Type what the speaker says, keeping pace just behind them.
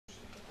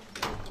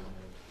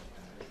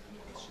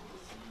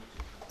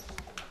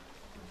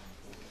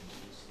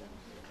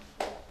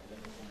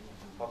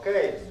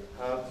Okay.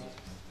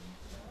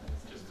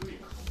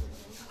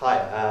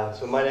 Hi,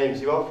 so my name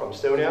is Ivo from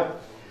Estonia,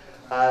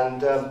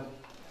 and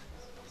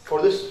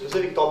for this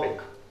specific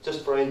topic,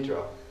 just for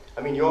intro,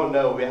 I mean, you all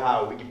know we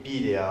have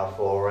Wikipedia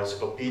for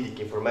encyclopedic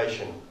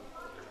information.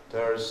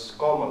 There's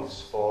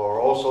commons for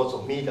all sorts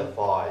of media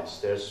files.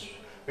 There's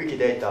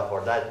Wikidata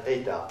for that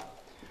data.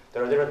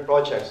 There are different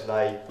projects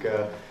like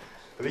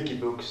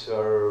Wikibooks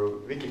or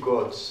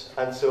Wikiquotes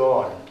and so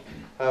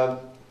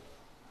on.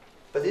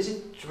 But is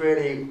it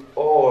really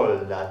all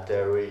that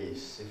there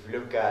is? If you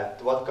look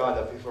at what kind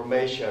of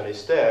information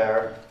is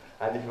there,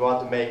 and if you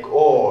want to make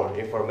all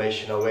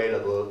information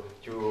available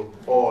to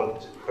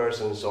all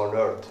persons on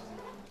Earth.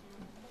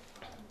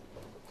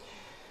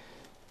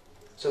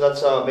 So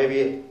that's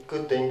maybe a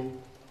good thing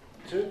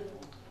to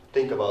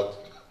think about.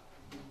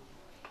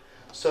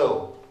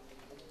 So,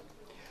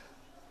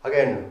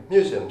 again,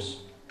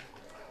 museums.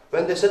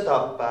 When they set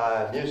up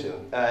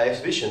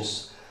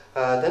exhibitions,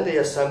 then they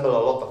assemble a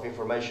lot of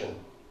information.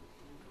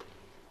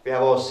 We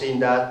have all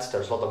seen that.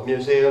 There's a lot of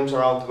museums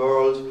around the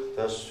world.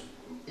 There's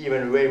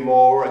even way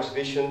more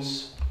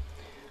exhibitions.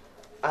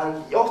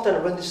 And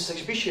often when this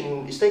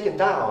exhibition is taken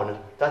down,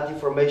 that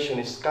information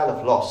is kind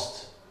of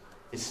lost.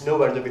 It's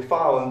nowhere to be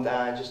found,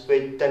 and just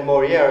wait 10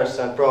 more years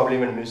and probably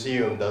even a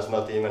museum does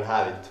not even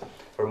have it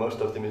for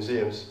most of the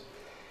museums.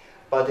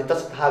 But it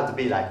doesn't have to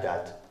be like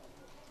that.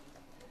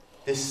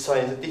 This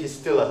is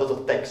still a lot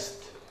of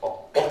text,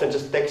 often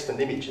just text and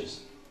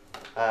images.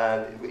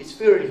 And it's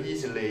very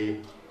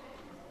easily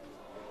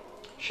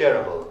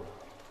shareable.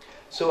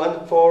 So,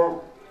 and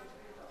for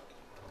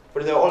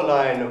the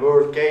online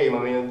word game, I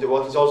mean,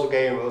 what is also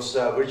game was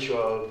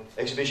virtual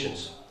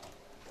exhibitions.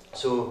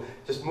 So,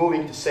 just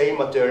moving the same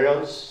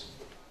materials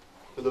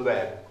to the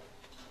web.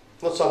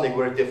 Not something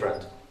very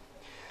different.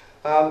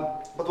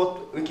 But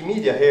what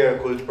Wikimedia here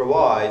could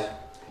provide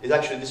is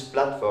actually this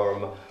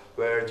platform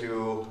where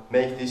to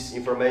make this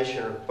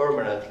information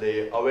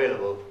permanently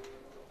available.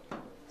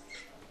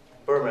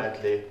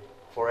 Permanently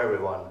for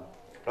everyone.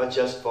 Not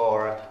just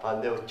for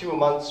until 2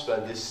 months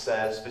when this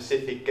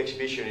specific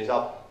exhibition is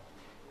up.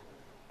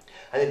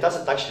 And it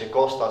doesn't actually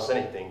cost us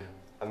anything.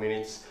 I mean,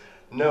 it's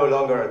no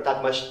longer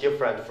that much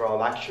different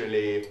from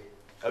actually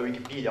a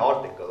Wikipedia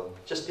article.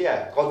 Just,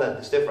 yeah, content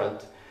is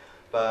different,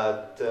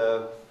 but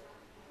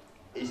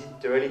is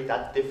it really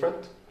that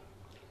different?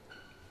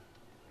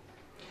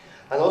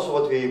 And also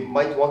what we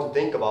might want to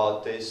think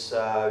about is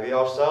we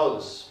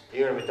ourselves,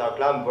 even with our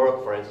GLAM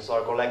work, for instance,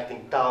 are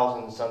collecting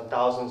thousands and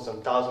thousands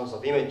and thousands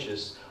of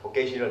images,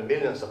 occasionally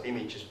millions of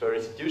images per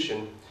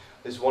institution.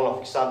 This is one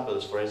of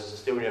examples, for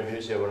instance,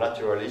 WikiMuseum or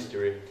Natural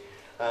History.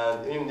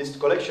 And in this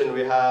collection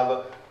we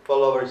have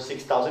well over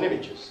 6,000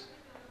 images.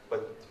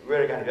 But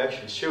where can we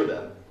actually show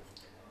them?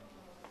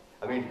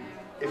 I mean,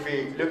 if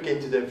we look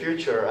into the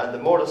future and the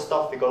more the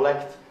stuff we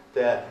collect,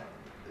 the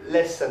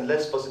less and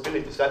less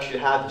possibilities to actually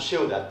have to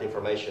show that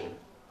information.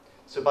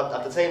 So, but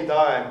at the same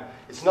time,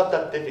 it's not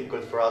that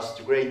difficult for us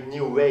to create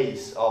new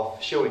ways of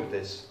showing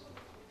this.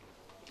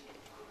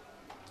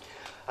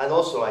 And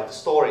also like the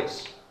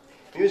stories.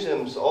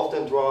 Museums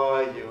often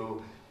try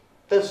to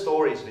tell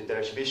stories with their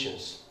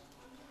exhibitions,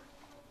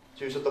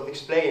 to sort of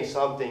explain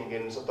something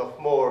in sort of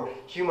more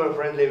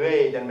human-friendly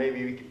way than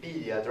maybe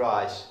Wikipedia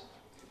tries.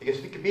 Because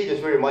Wikipedia is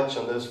very much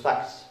on those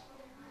facts.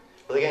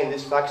 But again,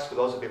 these facts could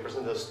also be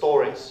presented as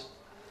stories.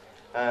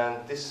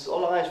 And this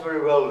aligns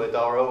very well with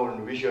our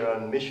own vision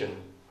and mission.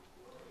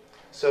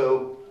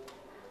 So,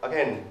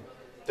 again,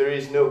 there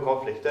is no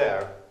conflict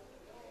there.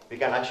 We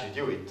can actually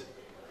do it.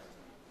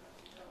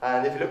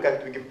 And if you look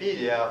at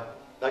Wikipedia,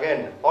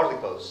 again,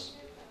 articles.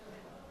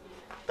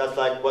 That's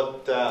like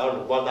what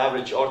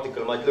average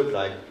article might look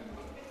like.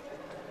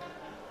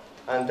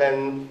 And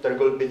then there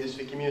could be this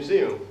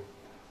WikiMuseum,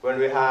 when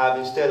we have,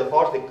 instead of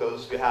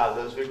articles, we have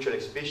those virtual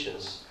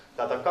exhibitions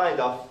that are kind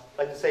of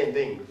like the same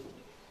thing.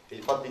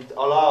 But it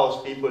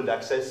allows people to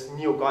access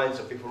new kinds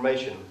of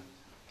information.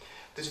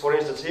 This, for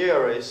instance,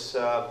 here is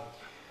a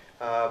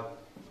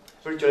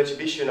virtual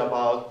exhibition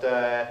about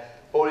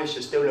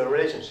Polish-Estonian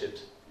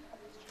relationships.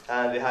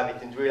 And we have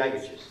it in 3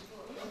 languages.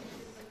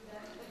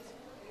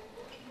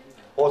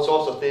 All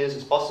sorts of things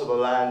is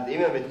possible, and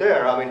even with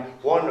there, I mean,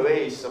 one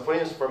way is, for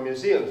instance, for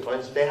museums, for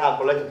instance, they have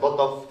collected a lot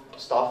of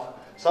stuff.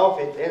 Some of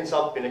it ends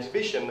up in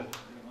exhibition,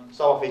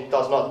 some of it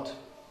does not.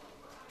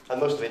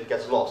 And most of it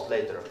gets lost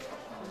later.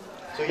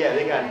 So yeah,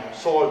 they can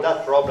solve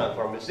that problem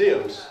for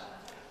museums.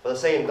 But at the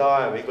same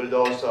time, we could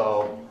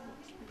also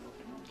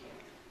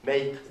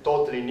make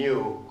totally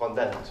new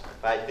content.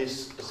 Like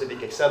this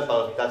specific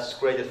example that's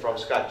created from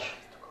scratch.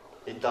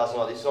 It's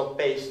not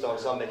based on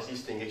some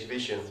existing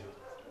exhibition.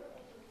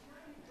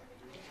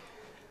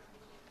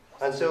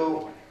 And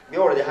so we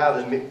already have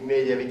the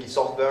MediaWiki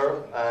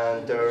software,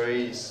 and there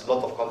is a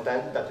lot of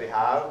content that we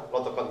have, a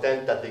lot of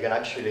content that we can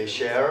actually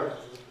share,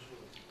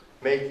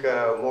 make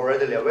more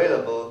readily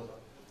available.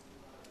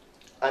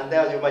 And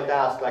then you might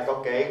ask, like,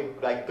 okay,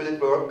 like, could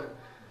it work?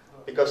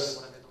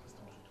 Because,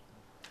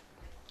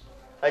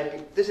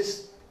 like, this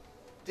is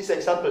this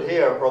example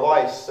here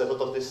provides sort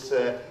of this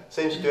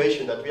same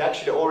situation that we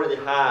actually already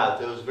have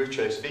those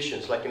virtual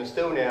exhibitions. Like in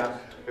Estonia,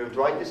 we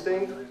tried this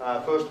thing.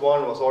 First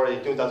one was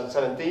already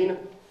 2017.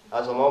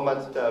 As a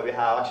moment, we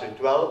have actually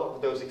 12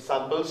 of those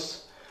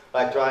examples.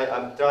 I'm trying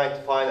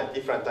to find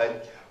different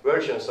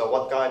versions of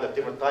what kind of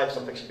different types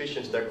of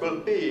exhibitions there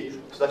could be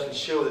to actually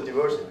show the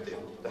diversity,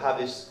 to have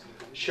this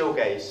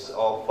showcase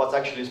of what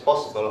actually is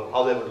possible,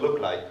 how they would look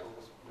like.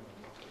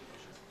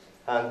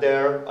 And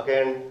there,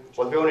 again,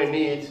 what we only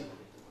need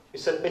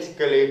is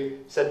basically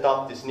set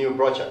up this new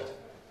project.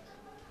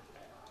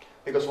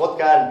 Because what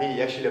can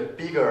be actually a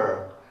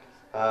bigger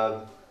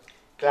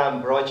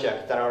CLAM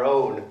project than our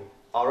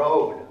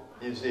own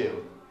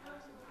museum?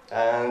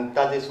 And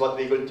that is what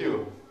we could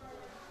do.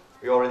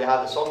 We already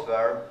have the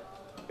software,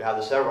 we have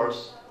the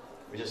servers,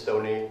 we just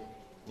only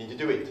need to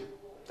do it.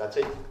 That's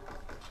it.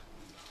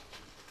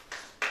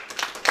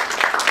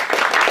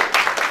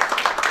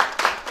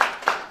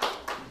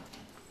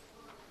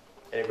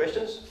 Any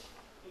questions?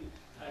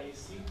 I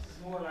see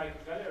it's more like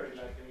a gallery,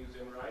 like a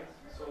museum, right?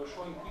 So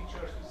showing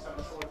pictures with some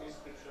short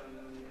description,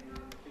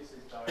 this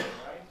is direct,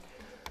 right?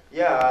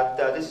 Yeah,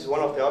 this is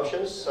one of the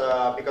options,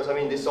 because I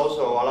mean this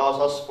also allows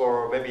us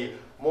for maybe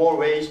more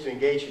ways to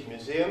engage with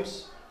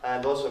museums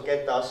and also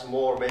get us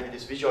more maybe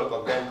this visual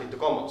content into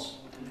Commons.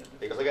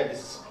 Because again, this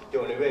is the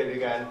only way we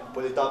can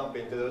put it up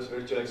into those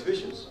virtual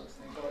exhibitions.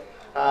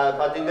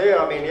 But in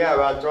there, I mean, yeah,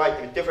 we'll try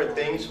to do different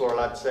things for,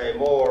 let's say,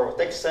 more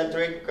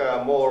text-centric,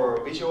 more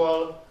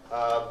visual.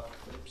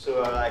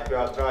 Like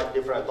we'll try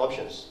different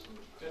options.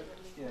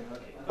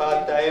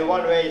 But in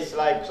one way, it's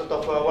like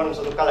one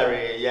sort of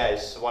gallery. Yeah,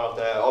 is one of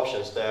the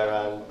options there,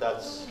 and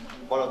that's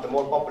one of the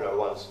more popular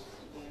ones.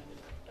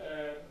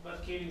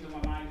 What came into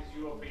my mind is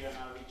European,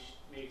 which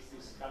makes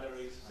these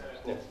galleries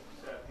these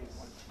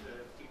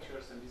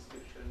pictures and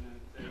description,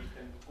 and you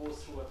can go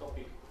through a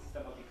topic,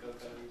 thematical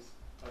galleries,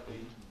 but they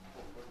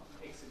offer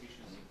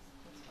exhibitions.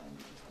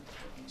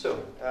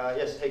 So,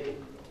 yes, Heikki.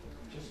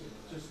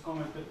 Just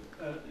comment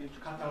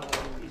that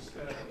catalog is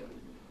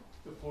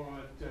the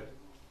format that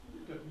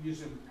the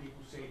museum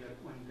people say that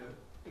when the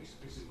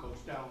exhibition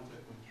goes down, the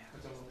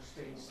catalog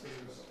stays.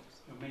 There's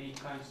many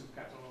kinds of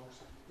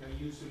catalogs. They're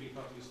usually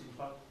published in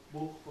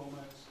book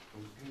formats,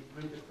 in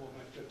printed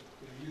format. There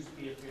used to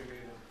be a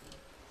period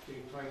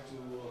they try to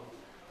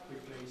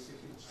replace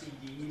it in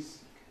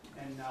CDs,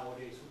 and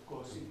nowadays, of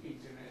course, in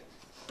internet.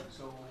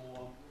 So,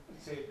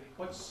 let's say,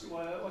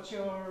 what's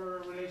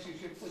your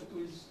relationship with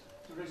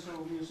the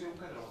regional museum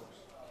catalogs?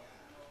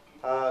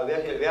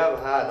 We have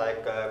had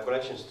like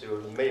connections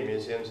to many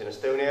museums in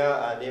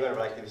Estonia, and even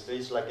like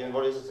it's like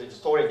what is it,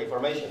 storing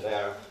information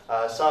there.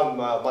 Some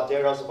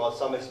materials about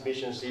some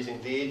exhibitions is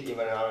indeed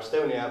even in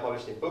Estonia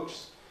published in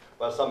books,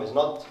 but some is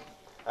not.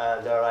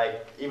 And there are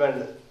like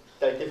even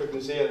like different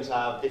museums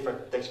have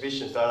different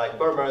exhibitions. There are like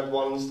permanent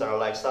ones. There are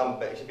like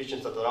some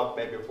exhibitions that are up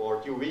maybe for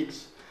 2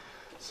 weeks.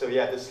 So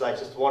yeah, this is like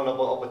just one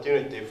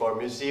opportunity for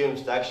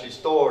museums to actually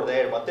store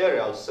their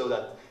materials so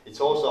that it's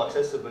also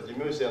accessible to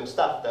museum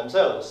staff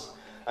themselves.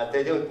 And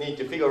they don't need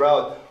to figure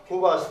out who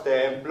was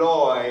the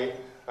employee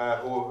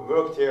who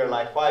worked here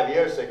like 5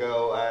 years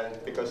ago,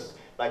 and because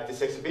like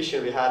this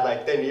exhibition we had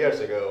like 10 years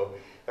ago,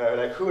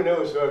 like who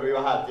knows where we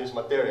had these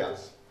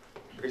materials.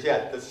 Because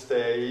yeah, that's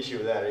the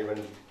issue there.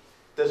 Even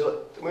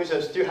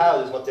museums do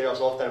have these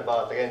materials often,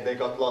 but again, they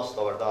got lost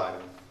over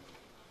time.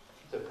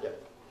 So, yeah.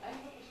 I have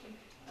a question.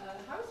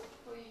 How is it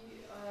for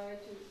you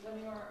when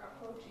you are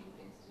approaching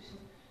the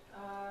institution?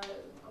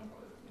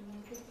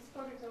 Because this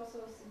project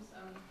also seems,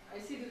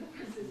 I see the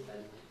differences,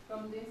 but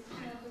from the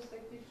institutional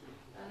perspective,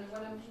 and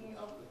when I'm thinking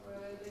of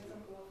the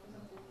example of, for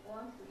example,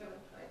 forms, we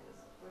haven't tried this,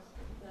 of course,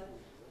 that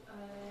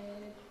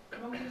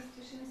among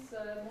institutions,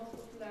 most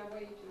popular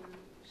way to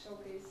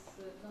showcase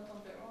not on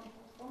their own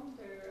platform,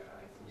 their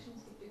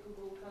exhibitions would be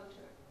Google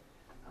Culture,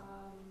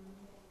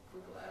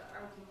 Google Art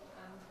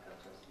and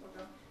Cultures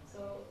program.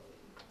 So,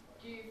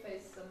 do you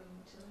face some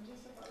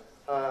challenges about it?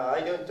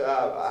 I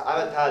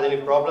haven't had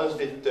any problems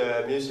with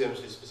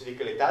museums with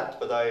specifically that,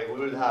 but I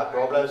will have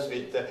problems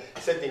with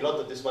setting a lot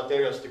of these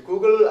materials to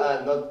Google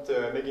and not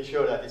making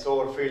sure that it's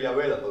all freely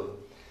available.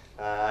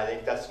 I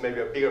think that's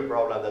maybe a bigger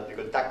problem that we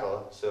could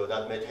tackle, so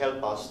that might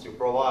help us to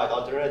provide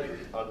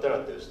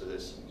alternatives to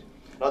this.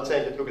 Not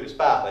saying that Google is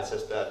bad, but it's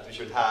just that we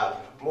should have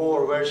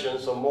more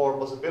versions or more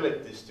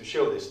possibilities to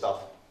show this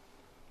stuff.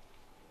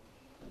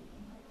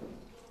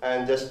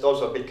 And just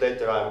also a bit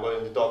later I'm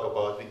going to talk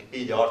about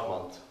Wikipedia Art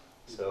Month.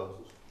 So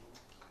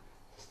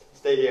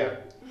stay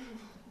here.